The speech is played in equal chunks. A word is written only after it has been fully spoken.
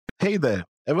Hey there,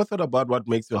 ever thought about what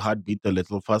makes your heart beat a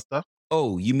little faster?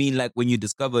 Oh, you mean like when you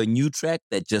discover a new track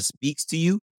that just speaks to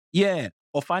you? Yeah,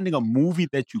 or finding a movie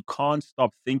that you can't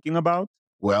stop thinking about.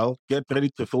 Well, get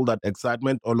ready to feel that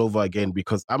excitement all over again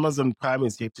because Amazon Prime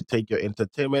is here to take your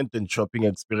entertainment and shopping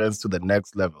experience to the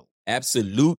next level.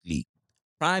 Absolutely.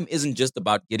 Prime isn't just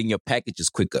about getting your packages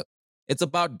quicker. It's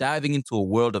about diving into a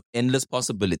world of endless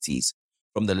possibilities,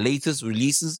 from the latest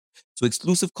releases to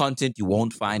exclusive content you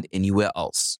won't find anywhere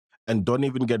else. And don't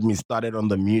even get me started on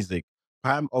the music.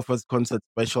 Prime offers concert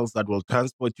specials that will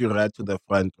transport you right to the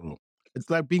front row. It's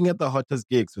like being at the hottest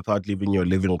gigs without leaving your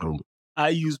living room. I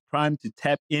use Prime to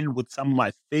tap in with some of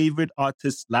my favorite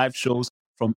artists' live shows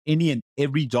from any and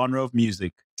every genre of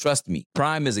music. Trust me,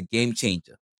 Prime is a game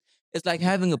changer. It's like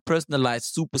having a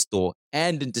personalized superstore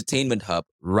and entertainment hub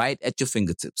right at your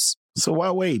fingertips. So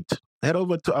why wait? Head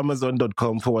over to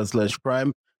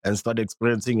amazon.com/prime and start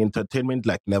experiencing entertainment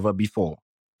like never before.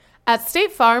 At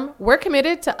State Farm, we're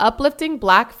committed to uplifting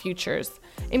Black futures.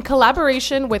 In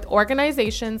collaboration with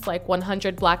organizations like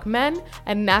 100 Black Men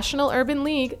and National Urban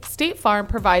League, State Farm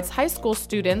provides high school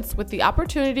students with the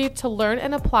opportunity to learn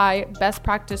and apply best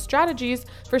practice strategies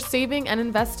for saving and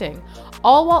investing,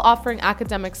 all while offering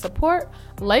academic support,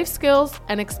 life skills,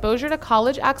 and exposure to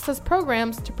college access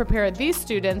programs to prepare these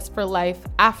students for life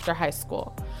after high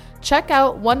school. Check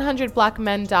out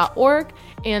 100blackmen.org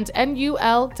and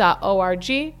nul.org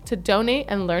to donate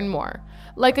and learn more.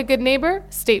 Like a good neighbor,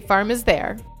 State Farm is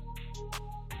there.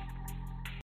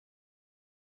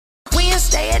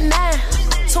 Wednesday at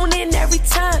 9, tune in every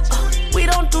time. We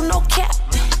don't do no cap,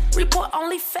 report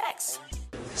only facts.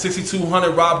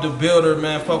 6200 Rob the Builder,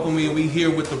 man. Fuck with me. We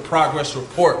here with the Progress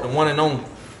Report, the one and only.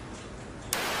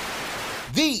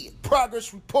 The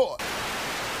Progress Report.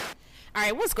 All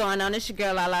right, what's going on? It's your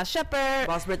girl Lala Shepherd.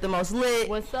 Boss Brit the most lit.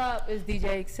 What's up? It's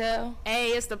DJ Excel. Hey,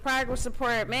 it's the Progress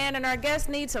Report, man, and our guest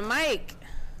needs a mic.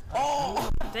 Oh,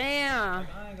 damn.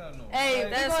 I ain't got no. Hey,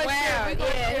 that's wild.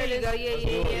 Yeah, here you go.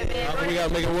 Yeah, man. We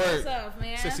gotta make it work. What's up,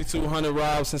 man? 6200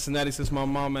 Rob, Cincinnati, since my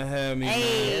mama had me,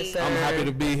 Hey. man. I'm happy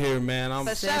to be here, man. I'm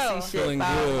For sure. feeling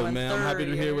good, man. I'm happy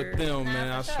to be here with them, man.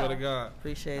 I for swear to sure. God.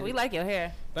 Appreciate it. We like your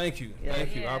hair. Thank you. Yeah.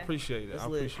 Thank you. I Yeah. appreciate it. It's I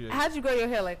lit. appreciate it. How'd you grow your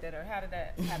hair like that, or how did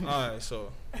that happen? All right,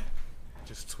 so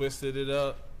just twisted it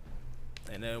up.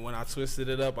 And then when I twisted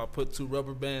it up, I put 2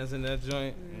 rubber bands in that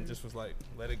joint and just was like,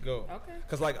 let it go. Okay.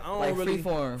 Cause like I don't Like really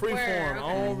freeform. Word, I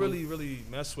okay. don't really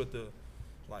mess with the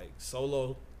like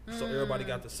solo. So everybody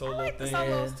got the solo I like the thing.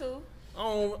 solos too.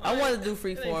 I wanted to do it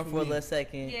freeform ain't for a me. little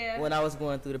second. Yeah. When I was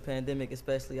going through the pandemic,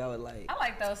 especially, I would like. I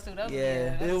like those too. Those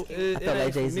Yeah. that's cute. It I felt like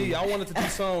ain't for Jay-Z. me. I wanted to do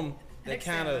something that Next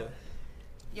kind of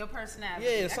Your personality.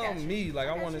 yeah, I got something you. me. Like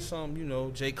I got wanted you.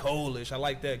 some, J. Cole-ish. I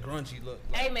like that grungy look.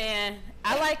 Like, Hey man,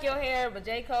 I like your hair, but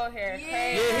J. Cole hair is crazy.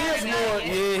 yeah, he is more. Yeah,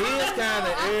 he is kind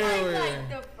of I eerie. like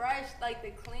the fresh, like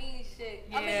the clean shit.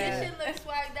 I mean, Yeah. this shit looks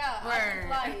swagged out. I Word. just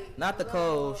like Not the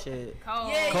cold shit. Cole.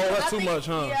 Yeah, Cole, that's I too think- much,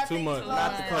 huh? yeah, I Too think much. too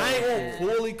Not the much. cold. I ain't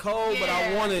want fully cold, but I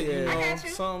Yeah. wanted, Yeah. I got you.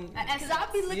 some Cause I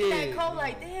be looking Yeah. at Cole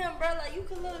like, damn, bro, like you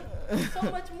could look so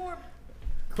much more.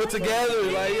 put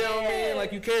together, like, you know what I mean?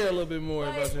 Like, you care a little bit more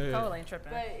about your Cole hair. ain't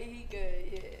tripping. But he good,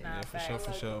 yeah. Nah, Yeah, for facts. sure,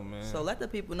 for sure, man. So let the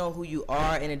people know who you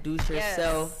are. Introduce Yes.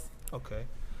 yourself. Okay.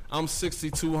 I'm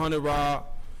 6200 Rob.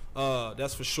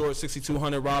 That's for short.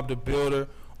 6200 Rob the Builder.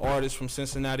 Artist from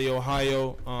Cincinnati,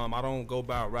 Ohio. I don't go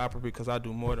by rapper because I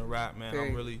do more than rap, man.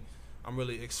 Period. I'm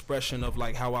really expression of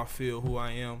like how I feel, who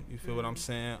I am. You feel what I'm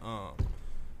saying?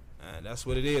 And that's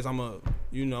what it is. I'm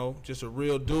just a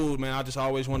real dude, man. I just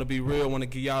always want to be real. Want to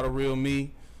give y'all the real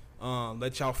me.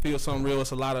 Let y'all feel something real.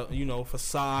 It's a lot of,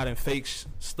 facade and fake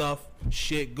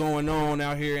shit going on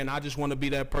out here. And I just want to be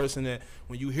that person that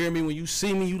when you hear me, when you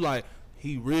see me, you like,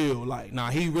 he real. Like, nah,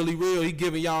 he really real. He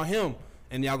giving y'all him.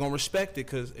 And y'all gonna respect it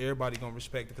because everybody gonna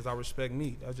respect it because I respect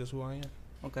me. That's just who I am.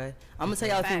 Okay. I'm gonna tell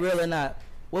y'all if you real or not.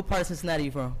 What part of Cincinnati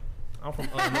you from? I'm from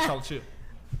College Hill.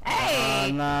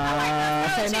 Hey, Nah. I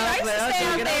Say like nah, I used to I'm stay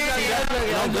out joking,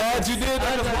 there. I'm glad you did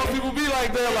that because most people be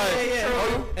like that.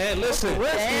 Like, and listen,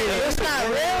 Damn, It's not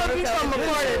real if you from a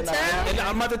part of town. and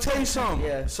I'm about to tell you something.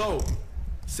 Yeah. So,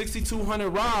 6200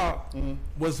 Rob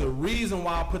was the reason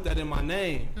why I put that in my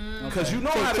name. Because you know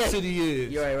how the city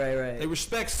is. You're right. They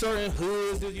respect certain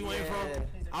hoods that you ain't Yeah. from.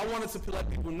 I wanted to let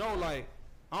people know, like,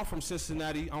 I'm from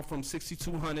Cincinnati. I'm from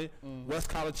 6200 West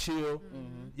College Hill.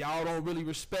 Y'all don't really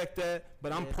respect that,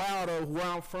 but I'm proud of where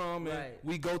I'm from, and Right.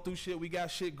 we go through shit. We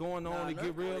got shit going on to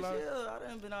get real. Like, I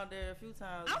done been out there a few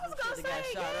times. I was Some gonna shit that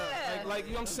say, got shot up. yeah. like,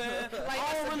 you know what I'm saying? Like, I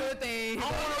that's don't a really, good thing. I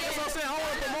don't wanna, that's what I'm saying. I don't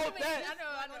want to promote that. I know.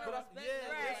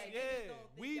 Yeah,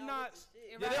 we not.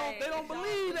 They don't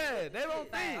believe that. They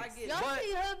don't think. Y'all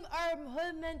see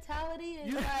hood mentality and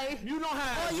you don't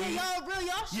have. Oh yeah, y'all real.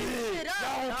 Y'all shoot shit up.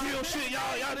 Y'all don't kill shit.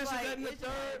 Y'all this and that and the If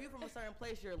third. you from a certain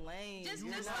place, you're lame. Just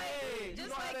You like know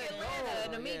Atlanta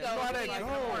and Amigos. You know how that being go.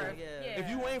 from North. Yeah. If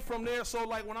you ain't from there, so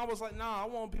like when I was like, nah, I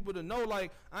want people to know,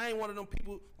 like I ain't one of them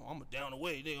people. Oh, I'm a down the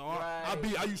way nigga.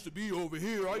 I used to be over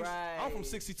here. I'm from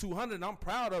 6200 and I'm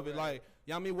proud of it. Like,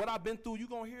 you know what I mean? What I've been through, you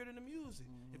gonna hear it in the music.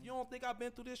 If you don't think I've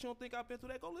been through this, you don't think I've been through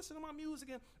that, go listen to my music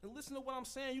and listen to what I'm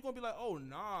saying. You're gonna be like, oh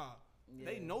nah.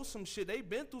 They know some shit. They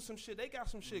been through some shit. They got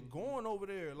some shit going over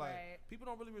there. Like people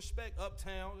don't really respect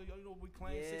Uptown. You know we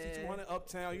claim 6200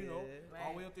 Uptown. You know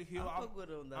all the way up the hill.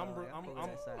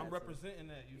 I'm representing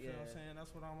that. You feel what I'm saying?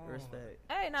 That's what I'm on. Respect.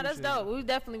 Hey, no, that's dope. We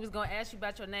definitely was gonna ask you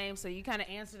about your name, so you kind of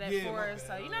answered that for us.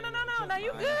 So no,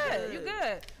 you good. You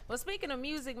good. Well, speaking of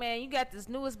music, man, you got this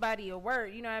newest body of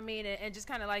work. You know what I mean? And just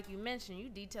kind of like you mentioned, you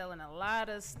detailing a lot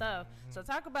of stuff. So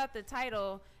talk about the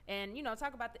title and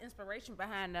talk about the inspiration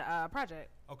behind the project.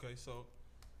 Okay, so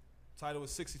title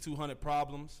is 6200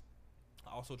 Problems.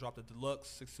 I also dropped a deluxe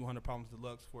 6200 Problems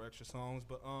Deluxe, 4 extra songs.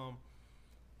 But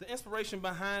the inspiration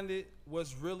behind it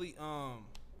was really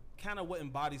kind of what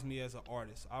embodies me as an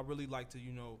artist. I really like to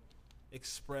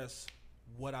express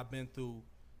what I've been through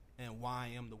and why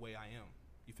I am the way I am.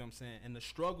 You feel what I'm saying? And the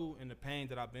struggle and the pain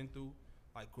that I've been through,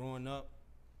 like growing up,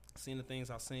 seeing the things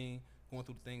I've seen, going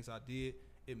through the things I did,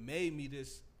 it made me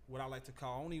this, what I like to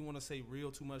call, I don't even want to say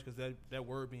real too much because that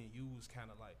word being used kind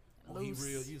of like, loose.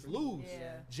 He real, he's loose.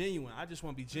 Yeah. Genuine. I just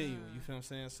want to be genuine. You feel what I'm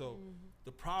saying? So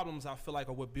the problems I feel like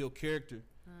are what build character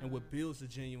and what builds the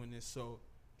genuineness. So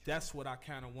that's what I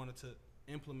kind of wanted to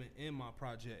implement in my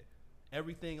project.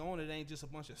 Everything on it ain't just a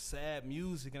bunch of sad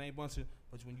music. It ain't a bunch of,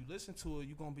 but when you listen to it,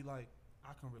 you're going to be like,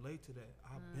 I can relate to that.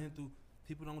 I've been through,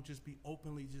 people don't just be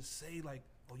openly just say like,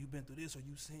 oh, you been through this or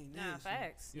you seen this. Nah,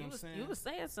 facts. You know what I'm saying? You was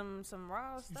saying some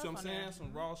raw stuff. You see what I'm on saying? there.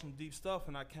 Some raw, some deep stuff,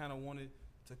 and I kind of wanted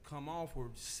to come off or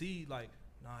see like,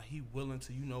 nah, he willing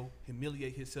to,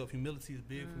 humiliate himself. Humility is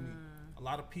big for me. A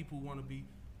lot of people want to be,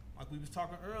 like we was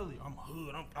talking earlier, I'm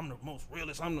hood, I'm the most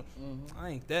realist, I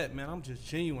ain't that, man. I'm just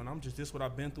genuine. I'm just this what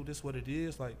I've been through, this what it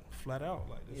is, like flat out.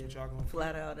 Like this what y'all gonna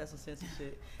flat out, that's some sense of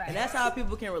shit. And that's how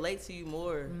people can relate to you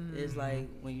more. Is like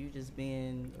when you just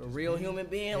being a real human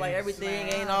being, like everything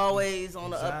ain't always on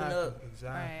the up and up.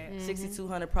 Exactly.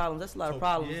 6,200 problems. That's a lot of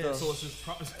problems though. So it's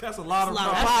just that's a lot of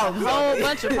problems. A whole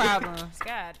bunch of problems.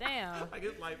 God damn. Like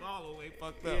it's like all the way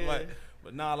fucked up. Like,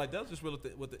 but nah, like that's just really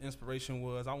what the inspiration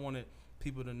was. I wanted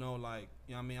people to know, like,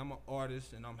 you know what I mean, I'm an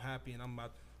artist and I'm happy and I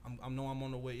know I'm on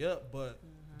the way up, but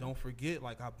don't forget,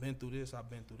 like, I've been through this, I've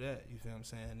been through that. You feel what I'm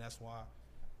saying? And that's why,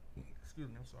 excuse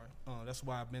me, I'm sorry. That's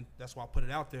why I put it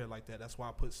out there like that. That's why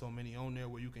I put so many on there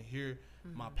where you can hear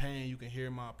my pain, you can hear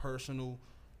my personal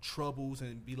troubles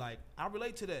and be like, I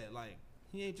relate to that. Like,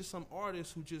 he ain't just some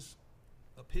artist who just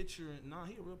a picture and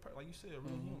he a real person, like you said, a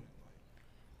real human.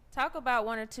 Talk about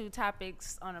one or two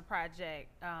topics on a project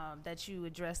that you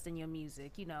addressed in your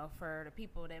music, for the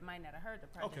people that might not have heard the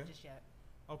project just yet.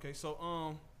 Okay,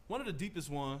 so one of the deepest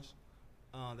ones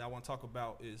that I want to talk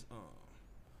about is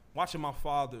watching my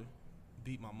father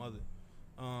beat my mother.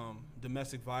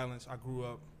 Domestic violence. I grew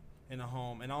up in a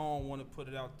home, and I don't want to put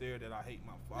it out there that I hate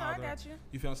my father. No, I got you.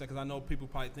 You feel what I'm saying? Because I know people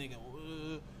probably thinking,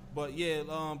 but yeah,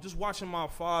 just watching my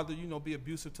father, be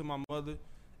abusive to my mother.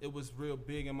 It was real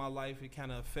big in my life. It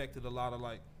kind of affected a lot of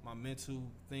like my mental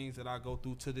things that I go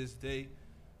through to this day.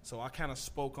 So I kind of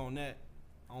spoke on that.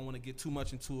 I don't want to get too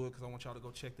much into it because I want y'all to go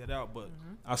check that out. But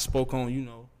I spoke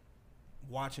on,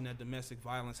 watching that domestic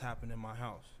violence happen in my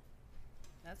house.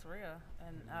 That's real.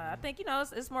 And I think,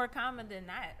 it's more common than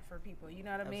that for people. You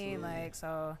know what I mean? Like,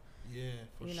 so. Yeah,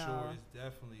 for sure. It's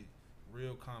definitely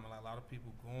real common. Like a lot of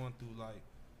people going through like,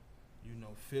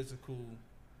 physical.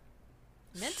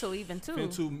 Mental even too.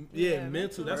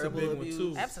 Mental. That's a big one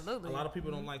too. Absolutely. A lot of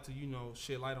people don't like to,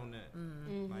 shed light on that.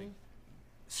 Like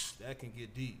that can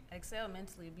get deep. Excel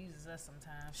mentally abuses us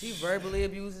sometimes. She verbally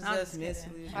abuses us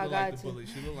mentally. She look like the bully.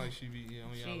 She look like she be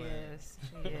on y'all.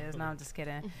 She is. No, I'm just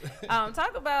kidding.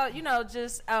 Talk about,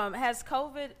 just has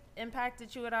COVID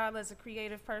impacted you at all as a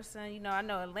creative person? I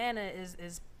know Atlanta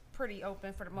is pretty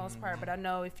open for the most part, but I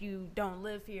know if you don't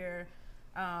live here,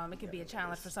 it can be a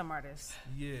challenge for some artists.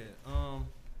 Yeah.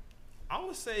 I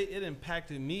would say it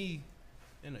impacted me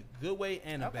in a good way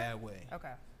and a bad way.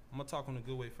 Okay. I'm gonna talk on the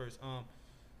good way first.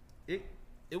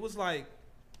 It was like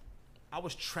I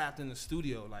was trapped in the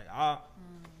studio. Like I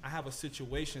have a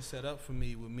situation set up for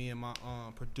me with me and my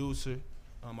producer,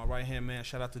 my right hand man.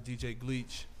 Shout out to DJ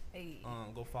Gleech. Hey.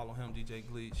 Go follow him, DJ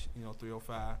Gleech,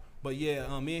 305. But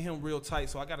yeah, me and him real tight.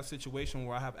 So I got a situation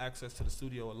where I have access to the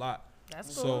studio a lot.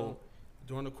 That's cool. So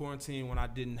during the quarantine when I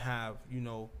didn't have,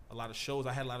 a lot of shows.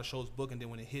 I had a lot of shows booked, and then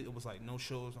when it hit, it was like no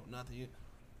shows, no nothing.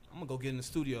 I'm gonna go get in the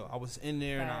studio. I was in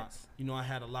there, and I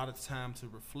had a lot of time to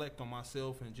reflect on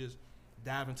myself and just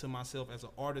dive into myself as an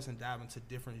artist and dive into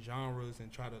different genres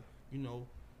and try to,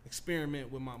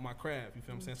 experiment with my craft. You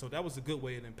feel what I'm saying? So that was a good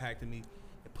way it impacted me.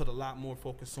 It put a lot more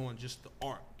focus on just the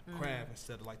art, craft,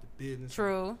 instead of like the business.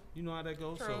 True. You know how that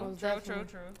goes? True.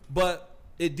 But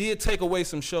it did take away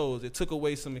some shows. It took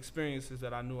away some experiences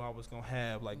that I knew I was going to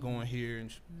have, like going here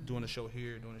and doing a show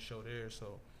here, doing a show there.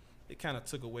 So it kind of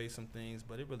took away some things,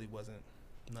 but it really wasn't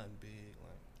nothing big.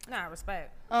 Nah,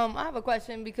 respect. I have a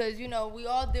question because, we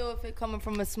all deal with it coming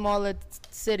from a smaller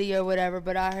city or whatever,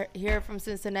 but I hear from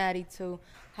Cincinnati too.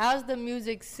 How's the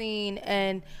music scene,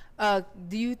 and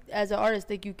do you, as an artist,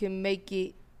 think you can make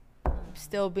it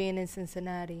still being in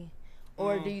Cincinnati?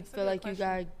 Or do you feel like you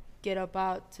got to get up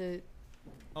out to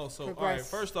progress? All right,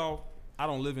 first off, I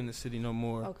don't live in the city no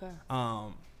more. Okay.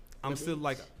 I'm still,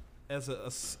 like, as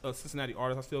a Cincinnati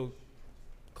artist, I still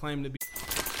claim to be.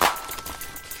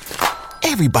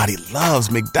 Everybody loves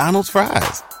McDonald's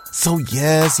fries. So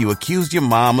yes, you accused your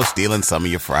mom of stealing some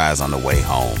of your fries on the way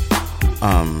home.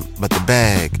 But the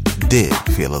bag did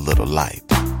feel a little light.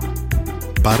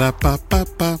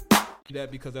 Ba-da-ba-ba-ba. That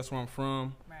because that's where I'm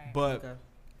from. Right. But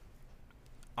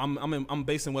I'm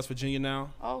based in West Virginia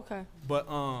now. Oh, okay. But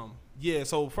yeah.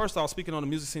 So first off, speaking on the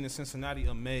music scene in Cincinnati,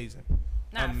 amazing.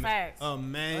 Not facts.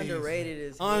 Amazing.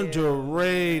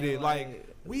 Underrated. Like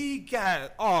we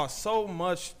got so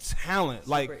much talent.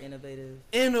 Super like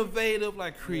innovative,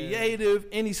 like creative.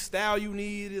 Any style you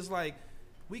need is like.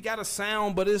 We got a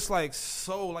sound, but it's like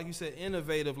so, like you said,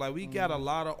 innovative. Like we got a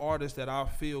lot of artists that I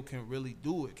feel can really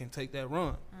do it, can take that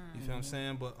run. You feel what I'm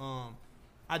saying? But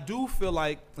I do feel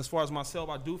like, as far as myself,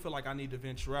 I do feel like I need to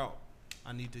venture out.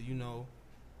 I need to,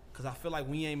 because I feel like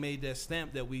we ain't made that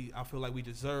stamp that I feel like we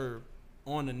deserve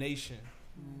on the nation.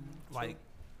 Like,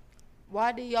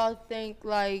 why do y'all think,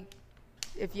 like,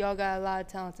 if y'all got a lot of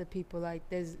talented people, like,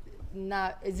 is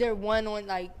there one on,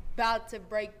 like, about to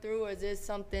break through, or is this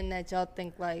something that y'all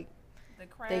think, like,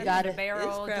 they got the barrel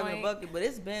it's crab joint. and bucket, but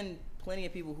it's been plenty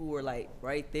of people who were like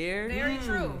right there. Very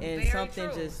true. And Very something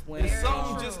true. just went it's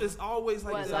something wrong. just, it's always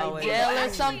like, what, it's like always jail or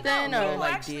something, or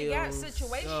like actually got deals.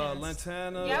 situations.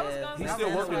 Lantana. Yeah, I was gonna He's say still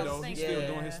that's working what I was though. He's thinking.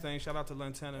 still doing his thing. Shout out to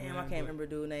Lantana, Damn, man. I can't remember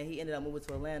dude's name. He ended up moving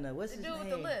to Atlanta. What's his The dude name?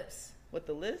 with the lips. With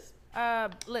the lips?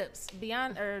 Lips.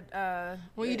 Beyond or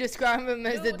when you describe him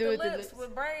as the dude with the lips. with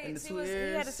And braids. the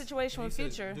He had a situation with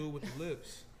Future. Dude with the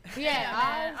lips.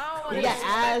 Yeah, He got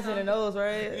eyes and a nose,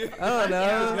 right? I don't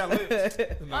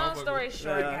know. Long story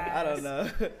short, guys. I don't know.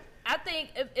 I think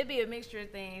it'd be a mixture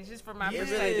of things, just from my Yeah,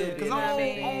 perspective. because You know what I I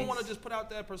mean? don't want to just put out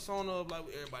that persona of like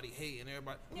everybody hating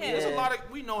everybody. I mean, Yeah. there's a lot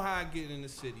of, we know how I get in the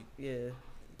city. Yeah.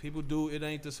 People do, it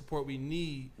ain't the support we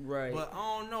need. Right. But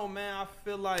I don't know, man. I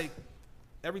feel like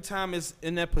every time it's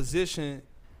in that position,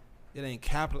 it ain't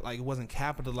it wasn't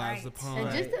capitalized Right. upon.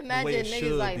 And just the way imagine it niggas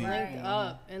should like be. linked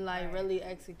up and like really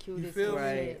executed You feel some me?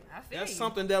 shit. I feel That's you.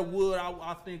 something that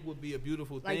I think would be a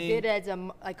beautiful Like thing. did as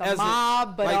a As a-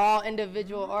 mob, but like- all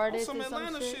individual On artists. some or some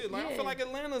Atlanta shit. Like I Yeah. feel like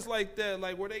Atlanta's like that,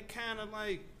 like where they kind of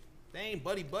like they ain't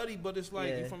buddy, but it's like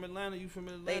Yeah. you from Atlanta, you from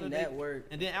They Atlanta. network.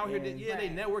 And then out here, they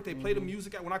Right. network. They play the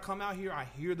music. When I come out here, I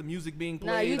hear the music being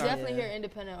played. Nah, you I- definitely hear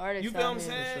independent artists. You feel what out I'm here.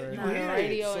 saying? sure. You On hear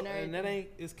radio it. and everything. that ain't.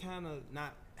 It's kind of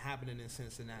not happening in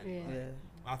Cincinnati. Yeah. Yeah.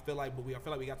 I feel like we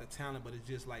got the talent, but it's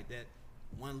just like that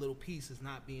one little piece is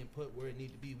not being put where it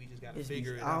need to be. We just got to It's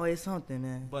figure it out. always something,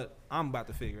 man. But I'm about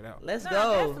to figure it out. Let's No,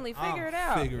 go. definitely figure I'm it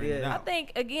out. Figuring it Yeah. I out.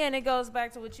 think again it goes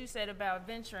back to what you said about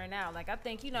venturing out. Like I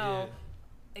think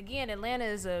again Atlanta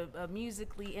is a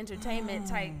musically entertainment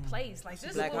type place. Like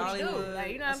this Black is what we do. Hollywood.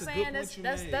 Like you know That's what a I'm good saying? point you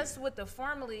made. That's what the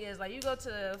formally is. Like you go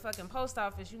to a fucking post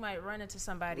office, you might run into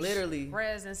somebody. Literally.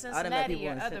 Whereas in I done met Cincinnati people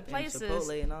or in other in places,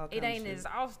 Chipotle and all it kinds of ain't shit. as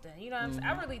often. You know what I'm saying?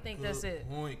 I really think that's it.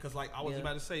 Point, because like I was Yeah.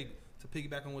 about to say, to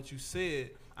piggyback on what you said,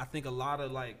 I think a lot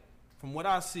of like, from what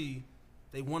I see,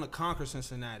 they want to conquer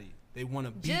Cincinnati. They want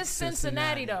to beat Just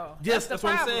Cincinnati, though. Yes, That's that's the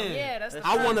what I'm problem. saying. Yeah, that's the I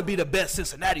want to problem. be the best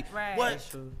Cincinnati. Right. What? That's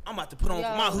true. I'm about to put on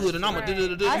Yeah, for my hood, and I'm right.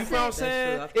 gonna do. I You feel what I'm said-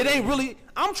 saying? That's true. I It ain't feel really.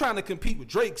 I'm trying to compete with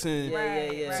Drake's, and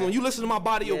Yeah. so when you listen to my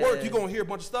body of work, Yeah. you're gonna hear a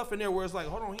bunch of stuff in there where it's like,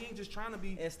 hold on, he ain't just trying to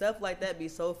be. And stuff like that be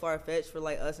so far fetched for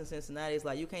like us in Cincinnati. It's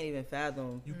like you can't even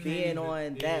fathom You can't being even-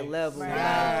 on that level.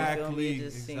 Right. You feel me? It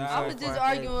just seems Exactly. I so was just far-fetched.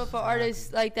 arguing with an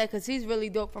artist like that because he's really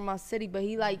dope from my city, but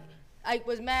he like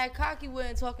was mad cocky with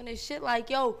and talking this shit like,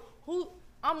 yo,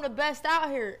 I'm the best out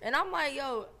here. And I'm like,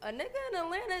 yo, a nigga in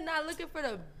Atlanta not looking for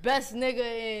the best nigga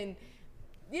in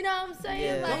You know what I'm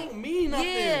saying? Yeah. Like, Don't mean nothing.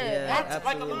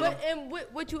 Absolutely. But and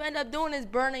what you end up doing is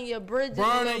burning your bridges.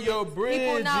 Burning your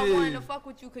People not bridges. wanting to fuck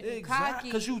with you because you cocky.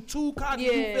 Because you too cocky.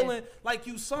 Yeah. You feeling like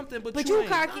you something, but you ain't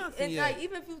cocky, nothing and yet. like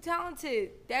even if you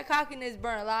talented, that cockiness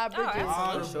burn a lot of Oh, bridges. A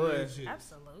lot of sure. bridges.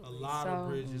 Absolutely. A lot So- of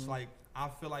bridges. Like I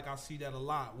feel like I see that a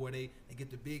lot where they get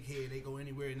the big head, they go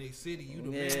anywhere in their city, you the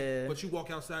Yeah. man. But you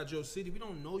walk outside your city, we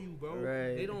don't know you, bro.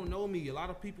 Right. They don't know me. A lot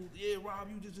of people, yeah, Rob,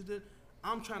 you just did.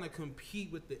 I'm trying to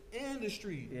compete with the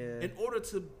industry. Yeah. In order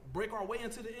to break our way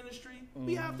into the industry,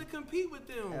 we have to compete with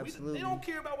them. Absolutely. They don't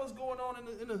care about what's going on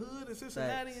in the hood in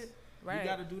Cincinnati. Facts. Right. You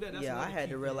got to do that. That's Yeah, I another had key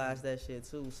to thing. realize that shit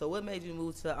too. So what made you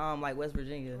move to like West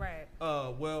Virginia? Right.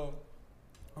 Well,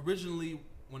 originally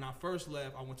when I first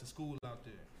left, I went to school out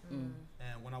there.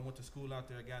 And when I went to school out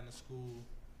there, I got into school,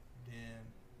 then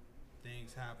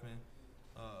things happened.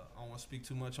 I don't want to speak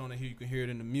too much on it here. You can hear it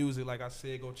in the music. Like I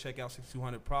said, go check out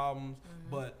 6200 Problems.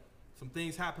 But some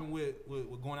things happened with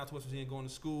going out to West Virginia, going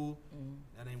to school.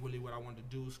 That ain't really what I wanted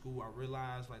to do. School, I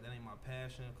realized like that ain't my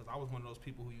passion, because I was one of those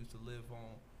people who used to live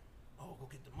on, oh, go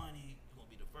get the money. You're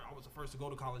gonna be the first. I was the first to go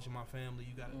to college in my family.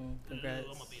 You gotta, Congrats.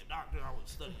 I'm gonna be a doctor. I was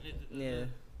studying it. Yeah.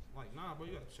 Like, nah, bro,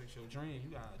 you gotta chase your dream. You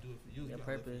gotta do it for you. Your You gotta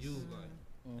live purpose. for you. Like,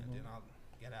 and then I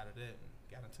got out of that and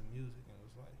got into music, and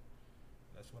was like,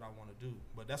 that's what I want to do.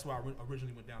 But that's what I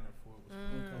originally went down there for,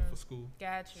 was for school.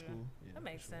 Got you. School. Yeah, That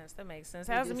makes for sure. sense. That makes sense.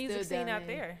 You How's the just music stood scene down out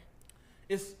there.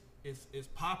 there? It's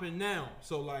popping now.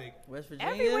 So like, West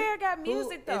Virginia. Everywhere got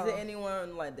music, though. Is there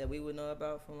anyone like that we would know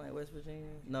about from like West Virginia?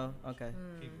 No. Okay.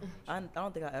 I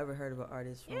don't think I ever heard of an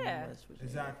artist from Yeah. West Virginia.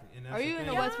 exactly. And that's Are you the in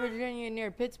thing. West Virginia near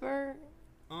Pittsburgh?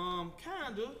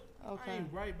 Kinda. Okay. I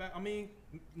ain't right back. I mean,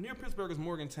 near Pittsburgh is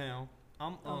Morgantown.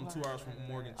 I'm 2 hours from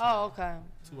Morgantown. Oh, okay.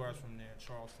 2 hours from there.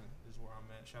 Charleston is where I'm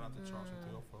at. Shout out to Charleston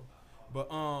Theophil. But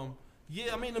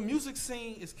yeah, I mean the music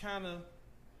scene is kind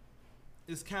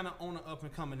of on the up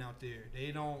and coming out there.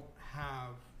 They don't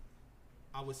have,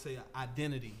 I would say, an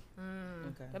identity.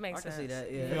 Okay. That makes I can sense. see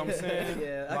that. Yeah. You know what I'm saying?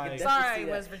 Yeah. I Like- can definitely Sorry, see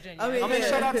that. West Virginia. I mean,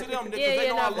 Shout out to them because they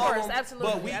know no, I of love course, them.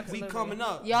 absolutely, But we absolutely. coming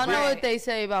up. Y'all know Right. what they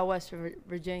say about West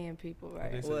Virginian people,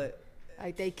 right? They say- What?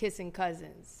 Like they kissing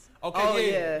cousins. Okay, Oh, yeah.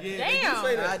 yeah. They do Damn.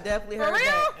 say that. I definitely For heard real?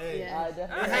 that. Hey, Yeah. I definitely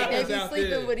Like, heard they happens be out sleeping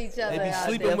there. with each other. They be out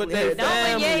sleeping there. with Definitely their heard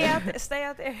that. Don't let Ye family. stay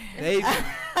out there. They,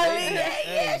 I mean,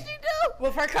 yeah, she do.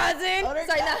 With her cousin. It's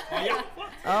like, nah.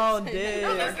 Oh, dude.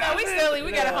 No, we silly.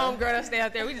 We got a homegirl that stay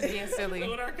out there. We just being silly.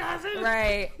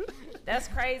 Right. That's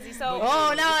crazy. So,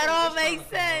 Oh, now it all makes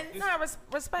sense. no,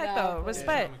 respect No, though. for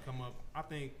Respect. trying to come up. I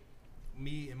think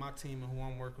me and my team and who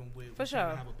I'm working with, For we trying to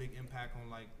sure. have a big impact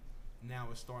on like now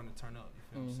it's starting to turn up. You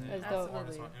feel what I'm saying? That's Our dope.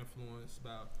 artists are influenced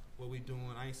about what we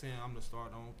doing. I ain't saying I'm the star.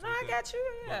 Don't. No, I take that. got you.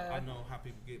 But I Yeah. know how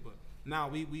people get, but now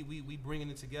we bringing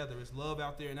it together. It's love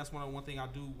out there, and that's one thing I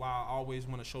do. Why I always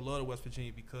want to show love to West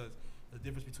Virginia, because the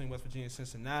difference between West Virginia and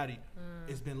Cincinnati,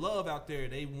 it's been love out there.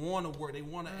 They want to work. They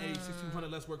want to, hey, 1600,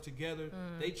 let's work together.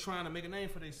 They trying to make a name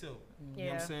for themselves. You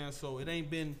know what I'm Yeah. saying? So it ain't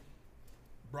been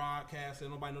broadcast,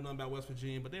 and nobody know nothing about West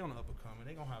Virginia, but they on the up and coming.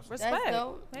 They gonna have some. Respect. That's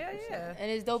dope. Hell yeah.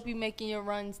 And it's dope you making your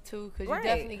runs too, because Right. you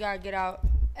definitely gotta get out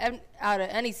of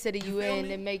any city you feel in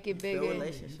me? and make it Build bigger. You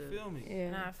relationship. feel me?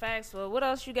 Yeah. Nah, facts. Well, what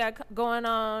else you got going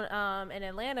on in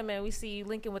Atlanta, man? We see you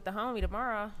linking with the homie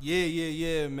tomorrow.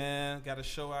 Yeah, man. Got a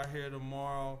show out here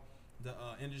tomorrow. The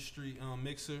industry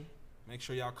mixer. Make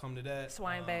sure y'all come to that.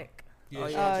 Swinebeck. Oh,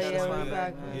 shout yeah, out shout to out Swinebeck.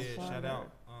 to Swinebeck. Yeah, shout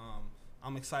out.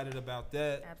 I'm excited about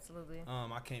that. Absolutely.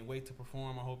 I can't wait to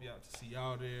perform. I hope y'all to see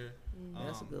y'all there.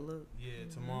 That's a good look. Yeah,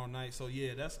 tomorrow night. So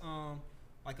yeah, that's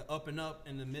like an up and up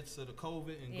in the midst of the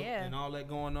COVID and, Yeah. and all that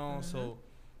going on. So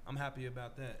I'm happy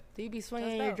about that. Do you be swinging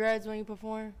That's your dope. dreads when you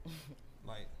perform?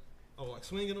 Like, like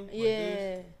swinging them. Like Yeah.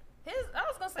 this. His, I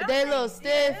was gonna say, They I a little think-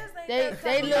 yeah, stiff. his ain't They that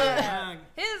they tough. look Mine-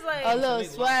 His like a little they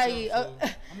locked up, swaggy. so-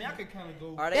 I mean, I could kind of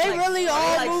go. Are They really are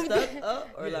all they moved stuck up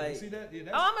or Yeah, like? see that? Yeah,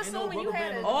 Oh, I'm ain't no assuming you rubber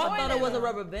had band it. on Oh, it. I thought it was a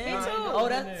rubber band. Me too. Oh,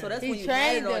 so that's He when you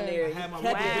had it trained on them. there. I You had my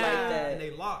kept one it like and that.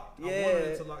 they locked. I Yeah. wanted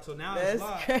it to lock, so now it's That's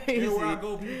locked. crazy. Everywhere I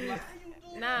go, people be like, "How you doing?"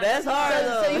 Nah, That's hard So,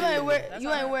 though. so you ain't That's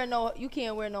wear hard. no you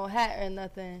can't wear no hat or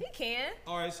nothing. He can.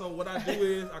 All right, so what I do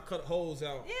is I cut holes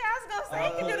out. Yeah, I was gonna say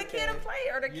he can do the kid and play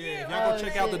or the Yeah, kid. if y'all go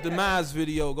check out the shit. Demise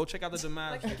video. Go check out the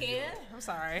Demise Like he video. can. I'm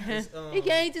sorry. He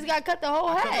can't. He just got to cut the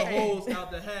whole Cut the hat. holes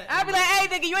out the hat. I'd be like, hey,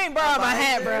 nigga, you ain't borrowed my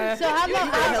hat, bro. So how long?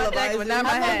 hella How, visor. Not my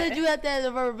how long hat. did you have to have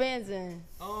the rubber bands in?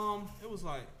 It was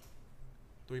like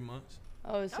 3 months.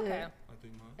 Oh shit. Okay. Like 3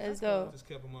 months. That's dope. Just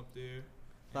kept them up there.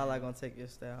 Lala gonna take your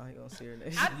style. He gonna see her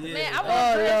next. Man, I Oh,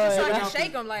 want dreads just so I Lord. can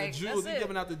shake them like, the jewels, that's we it.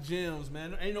 giving out the gems,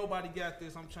 man. Ain't nobody got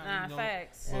this. I'm trying Nah, to,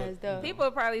 facts. That's dope. People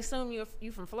would probably assume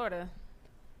you from Florida.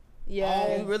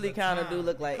 Yeah. You really kind of do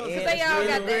look like Ant. Because they all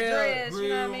got that dress, you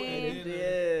know what I Grill, mean?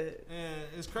 And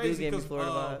it's crazy gave me because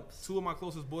Florida vibes. two of my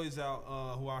closest boys out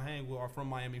who I hang with are from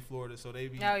Miami, Florida. So they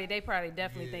be. Oh, yeah, they probably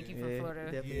definitely think you from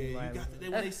Florida. Definitely You Miami. got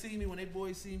when they see me, when they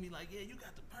boys see me, like, yeah, you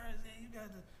got the purse, you got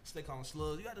the. They call them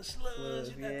slugs. You got the slugs.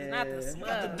 You got the, Not the you slugs.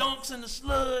 got the dunks and the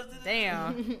slugs.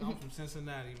 Damn. I'm from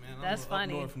Cincinnati, man. That's I'm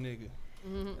funny. Up north nigga.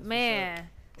 Man.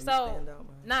 So,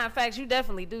 in fact, you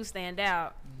definitely do stand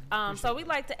out. So we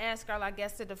like to ask our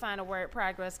guests to define the word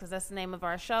progress because that's the name of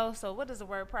our show. So what does the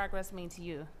word progress mean to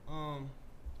you?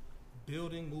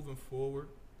 Building, moving forward.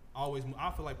 Always,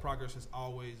 I feel like progress is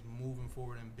always moving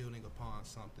forward and building upon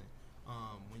something.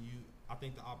 I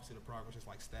think the opposite of progress is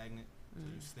like stagnant. So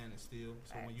you're standing still.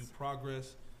 So when you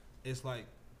progress, it's like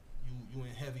you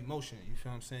in heavy motion. You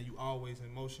feel what I'm saying? You always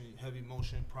in motion, heavy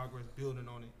motion, progress, building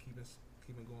on it,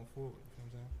 keeping going forward. You feel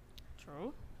what I'm saying?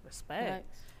 True. Respect.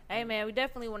 Hey, man, we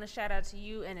definitely want to shout out to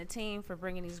you and the team for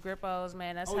bringing these Grippos,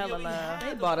 man. That's hella love.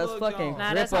 They bought us fucking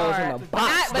that's Grippos hard. in a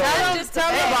box. But I just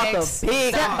tell them about the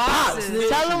big boxes.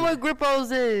 Tell them what Grippos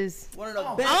is. One of the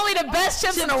best. Only the best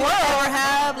chips in the world. Ever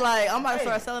have. Like, I'm about to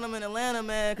start selling them in Atlanta,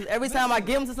 man. Because every time I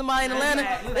give them to somebody in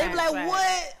Atlanta, they be like,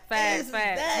 what? Facts.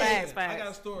 I got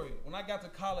a story. When I got to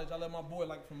college, I let my boy,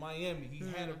 like, from Miami,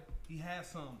 he had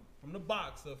some. From the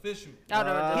box, the official. He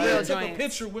took a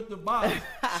picture with the box,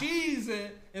 cheesing,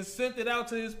 and sent it out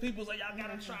to his people. Like, y'all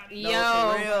gotta try this. Yo,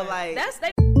 for real, like,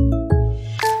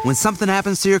 When something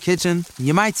happens to your kitchen,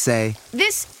 you might say,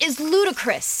 "This is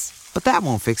ludicrous." but that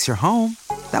won't fix your home.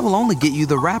 That will only get you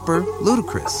the rapper,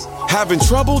 Ludacris. Having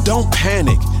trouble? Don't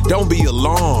panic. Don't be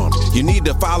alarmed. You need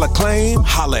to file a claim?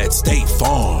 Holla at State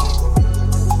Farm.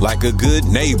 Like a good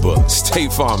neighbor,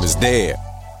 State Farm is there.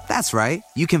 That's right.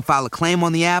 You can file a claim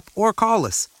on the app or call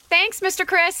us. Thanks, Mr.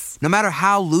 Chris. No matter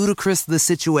how ludicrous the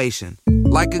situation,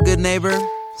 like a good neighbor,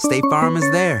 State Farm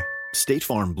is there. State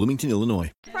Farm, Bloomington,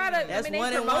 Illinois. Product, that's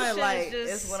one in one. Like,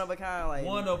 it's one of a kind. Like,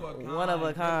 one of a kind. One of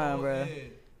a kind, bro.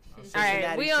 All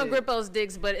right, we on Grippo's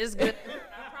dicks, but it's good.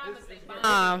 They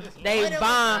bomb. They are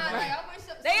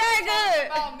good.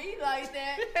 About me like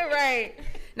that. Right.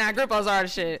 Nah, Grippo's are the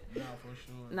shit. Nah, for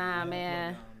sure. Nah,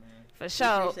 man. For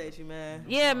sure. Appreciate you, man.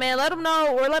 Yeah, man. Let them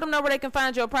know where they can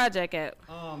find your project at.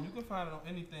 You can find it on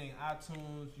anything: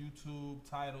 iTunes, YouTube,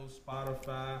 Tidal,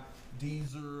 Spotify,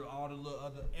 Deezer, all the little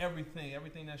other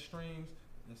everything that streams.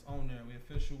 It's on there. We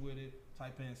official with it.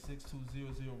 Type in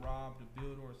 6200Rob the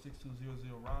Builder or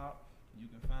 6200Rob. You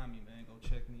can find me, man. Go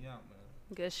check me out,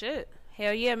 man. Good shit.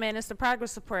 Hell yeah, man. It's the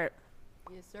progress support.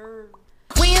 Yes, sir.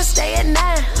 We ain't stay at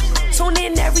 9. Tune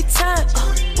in every time.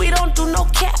 We don't do no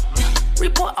cap.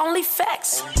 Report only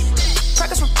facts.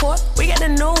 Progress report. We got the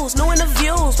news, new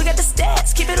interviews. We got the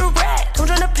stats. Keep it a rack. Come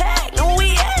join the pack. Know where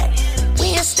we at. We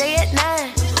ain't stay at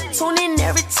 9. Tune in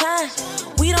every time.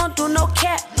 We don't do no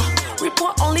cap.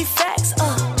 Report only facts.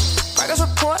 Progress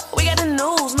report. We got the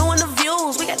news, new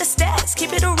interviews. We got the stats.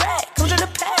 Keep it a rack. Come join the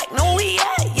pack. Know where we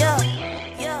at. Yeah.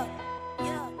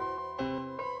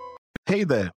 Hey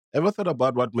there, ever thought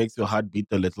about what makes your heart beat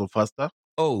a little faster?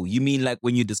 Oh, you mean like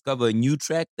when you discover a new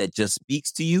track that just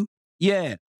speaks to you?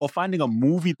 Yeah, or finding a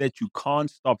movie that you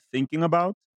can't stop thinking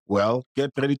about? Well,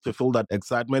 get ready to feel that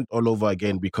excitement all over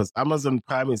again because Amazon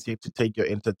Prime is here to take your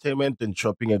entertainment and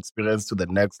shopping experience to the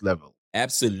next level.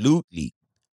 Absolutely.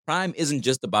 Prime isn't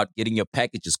just about getting your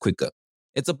packages quicker.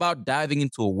 It's about diving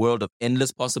into a world of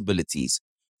endless possibilities,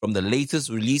 from the latest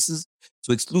releases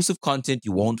to exclusive content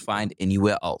you won't find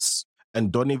anywhere else. And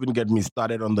don't even get me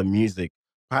started on the music.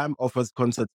 Prime offers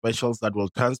concert specials that will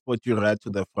transport you right to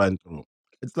the front row.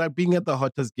 It's like being at the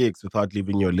hottest gigs without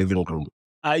leaving your living room.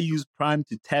 I use Prime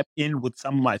to tap in with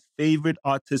some of my favorite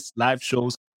artists' live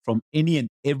shows from any and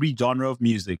every genre of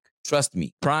music. Trust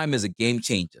me, Prime is a game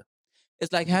changer.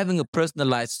 It's like having a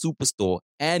personalized superstore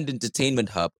and entertainment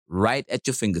hub right at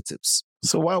your fingertips.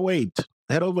 So why wait?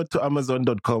 Head over to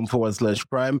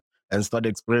Amazon.com/Prime and start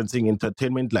experiencing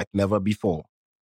entertainment like never before.